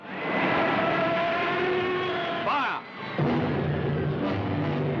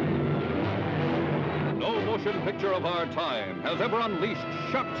motion picture of our time has ever unleashed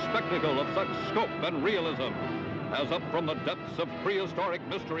sharp spectacle of such scope and realism as up from the depths of prehistoric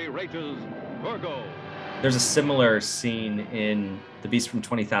mystery rages Gorgo. There's a similar scene in The Beast from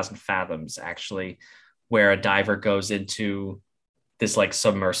 20,000 Fathoms, actually, where a diver goes into this like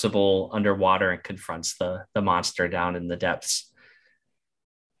submersible underwater and confronts the monster down in the depths.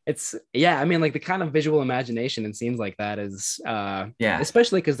 I mean, like the kind of visual imagination in scenes like that is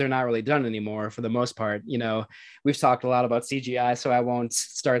especially because they're not really done anymore for the most part. You know, we've talked a lot about CGI, so I won't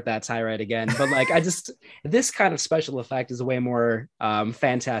start that tirade again, but like this kind of special effect is way more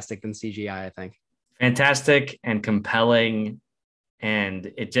fantastic than CGI, I think. Fantastic and compelling, and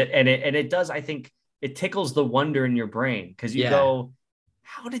it does, I think it tickles the wonder in your brain because you go,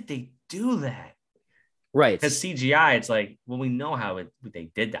 how did they do that? Right. Because CGI, it's like, well, we know how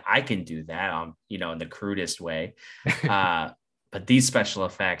they did that. I can do that, in the crudest way. But these special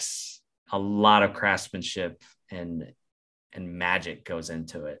effects, a lot of craftsmanship and magic goes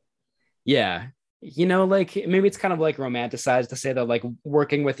into it. Yeah. You know, like maybe it's kind of like romanticized to say that like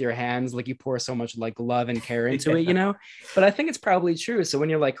working with your hands, like you pour so much like love and care into it, you know, but I think it's probably true. So when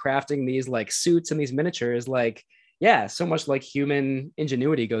you're like crafting these like suits and these miniatures, like, yeah, so much like human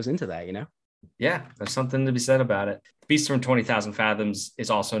ingenuity goes into that, you know? Yeah, there's something to be said about it. Beast from 20,000 Fathoms is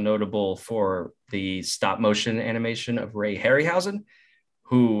also notable for the stop motion animation of Ray Harryhausen,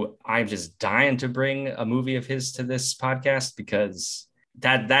 who I'm just dying to bring a movie of his to this podcast because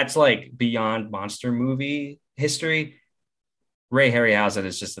that's like beyond monster movie history. Ray Harryhausen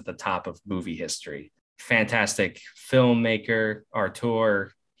is just at the top of movie history. Fantastic filmmaker,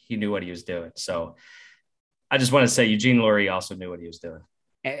 auteur. He knew what he was doing. So I just want to say Eugene Laurie also knew what he was doing.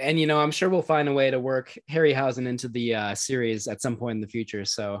 And you know, I'm sure we'll find a way to work Harryhausen into the series at some point in the future.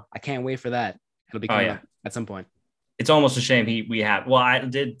 So I can't wait for that. It'll be coming up at some point. It's almost a shame I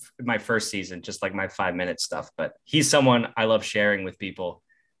did my first season, just like my 5-minute stuff, but he's someone I love sharing with people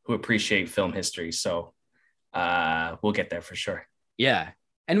who appreciate film history. So we'll get there for sure. Yeah.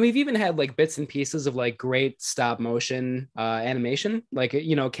 And we've even had like bits and pieces of like great stop motion animation, like,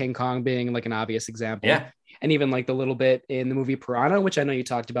 you know, King Kong being like an obvious example. Yeah. And even like the little bit in the movie Piranha, which I know you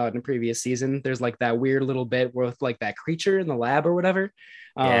talked about in a previous season. There's like that weird little bit with like that creature in the lab or whatever.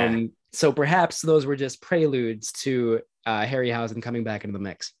 So perhaps those were just preludes to Harryhausen coming back into the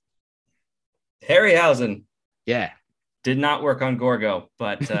mix. Harryhausen. Yeah. Did not work on Gorgo,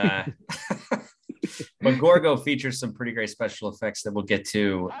 but but Gorgo features some pretty great special effects that we'll get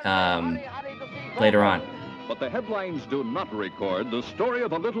to later on. But the headlines do not record the story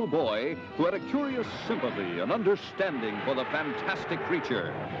of a little boy who had a curious sympathy and understanding for the fantastic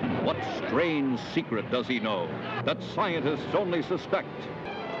creature. What strange secret does he know that scientists only suspect?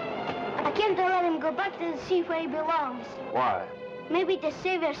 I can't let him go back to the sea where he belongs. Why? Maybe to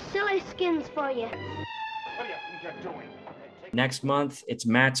save your silly skins for you. What do you think you're doing? Next month, it's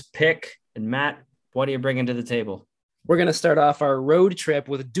Matt's pick. And Matt, what are you bringing to the table? We're going to start off our road trip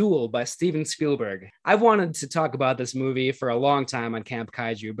with Duel by Steven Spielberg. I've wanted to talk about this movie for a long time on Camp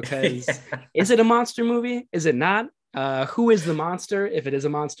Kaiju because is it a monster movie? Is it not? Who is the monster? If it is a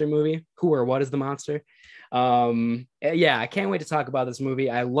monster movie, who or what is the monster? I can't wait to talk about this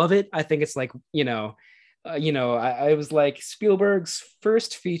movie. I love it. I think it's like, I was like Spielberg's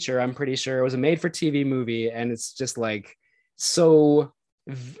first feature. I'm pretty sure it was a made for TV movie. And it's just like so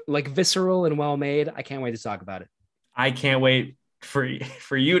like visceral and well made. I can't wait to talk about it. I can't wait for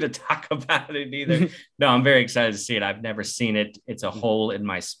you to talk about it either. No, I'm very excited to see it. I've never seen it. It's a hole in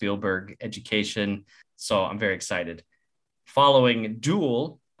my Spielberg education. So I'm very excited. Following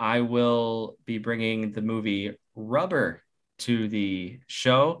Duel, I will be bringing the movie Rubber to the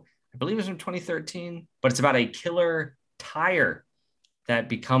show. I believe it was from 2013, but it's about a killer tire that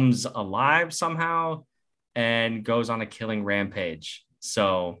becomes alive somehow and goes on a killing rampage.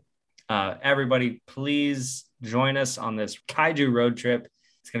 So everybody, please join us on this kaiju road trip.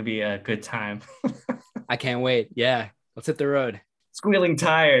 It's going to be a good time. I can't wait. Yeah. Let's hit the road. Squealing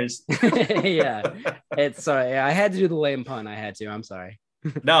tires. Yeah. Sorry. I had to do the lame pun. I had to. I'm sorry.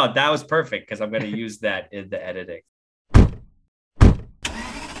 No, that was perfect because I'm going to use that in the editing.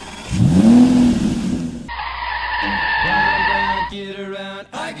 Get around,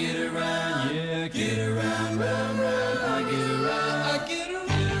 I get around.